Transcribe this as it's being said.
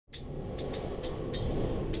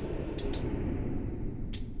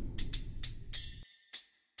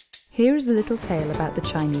Here is a little tale about the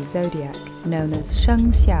Chinese zodiac, known as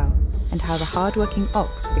Shēngxiào, and how the hard-working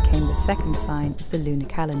ox became the second sign of the lunar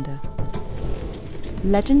calendar.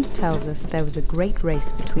 Legend tells us there was a great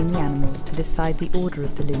race between the animals to decide the order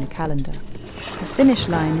of the lunar calendar. The finish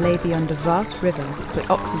line lay beyond a vast river, but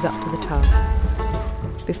Ox was up to the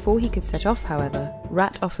task. Before he could set off, however,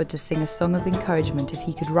 Rat offered to sing a song of encouragement if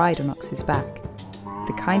he could ride on Ox's back.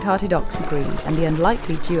 The kind-hearted Ox agreed, and the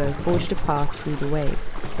unlikely duo forged a path through the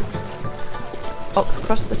waves. Ox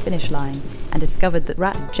crossed the finish line and discovered that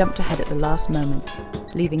Rat jumped ahead at the last moment,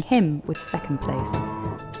 leaving him with second place.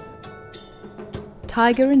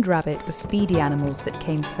 Tiger and Rabbit were speedy animals that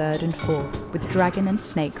came third and fourth, with Dragon and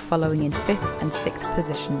Snake following in fifth and sixth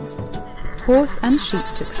positions. Horse and Sheep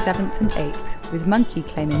took seventh and eighth, with Monkey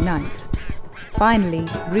claiming ninth. Finally,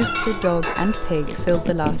 Rooster, Dog and Pig filled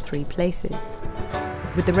the last three places.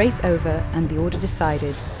 With the race over and the order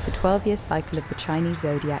decided, the 12-year cycle of the Chinese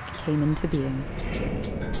zodiac came into being.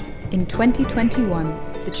 In 2021,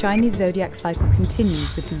 the Chinese zodiac cycle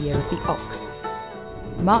continues with the year of the ox.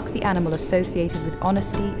 Mark the animal associated with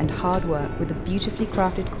honesty and hard work with a beautifully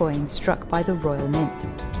crafted coin struck by the Royal Mint,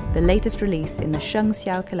 the latest release in the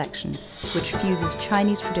Shēngxiào Collection, which fuses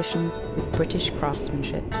Chinese tradition with British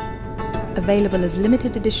craftsmanship. Available as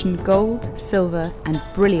limited edition gold, silver and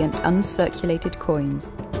brilliant uncirculated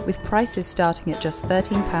coins. With prices starting at just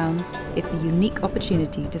 £13, it's a unique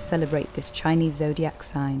opportunity to celebrate this Chinese zodiac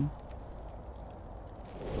sign.